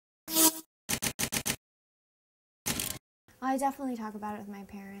I definitely talk about it with my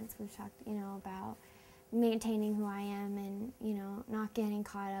parents. We've talked, you know, about maintaining who I am and, you know, not getting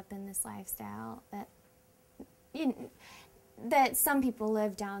caught up in this lifestyle that, that some people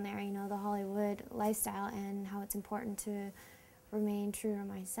live down there, you know, the Hollywood lifestyle, and how it's important to remain true to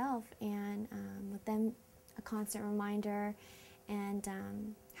myself, and with them a constant reminder, and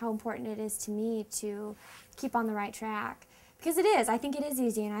how important it is to me to keep on the right track. Because it is. I think it is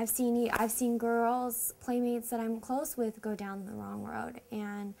easy, and I've seen girls, playmates that I'm close with, go down the wrong road,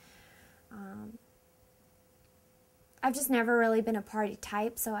 and I've just never really been a party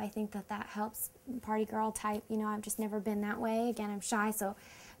type, so I think that that helps. Party girl type, you know, I've just never been that way. Again, I'm shy, so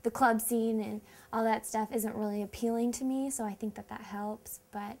the club scene and all that stuff isn't really appealing to me, so I think that that helps.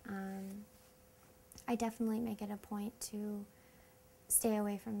 But I definitely make it a point to stay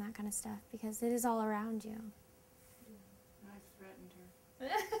away from that kind of stuff, because it is all around you. I threatened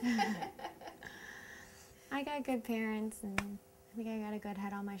her. I got good parents, and I think I got a good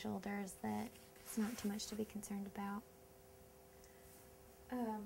head on my shoulders that it's not too much to be concerned about.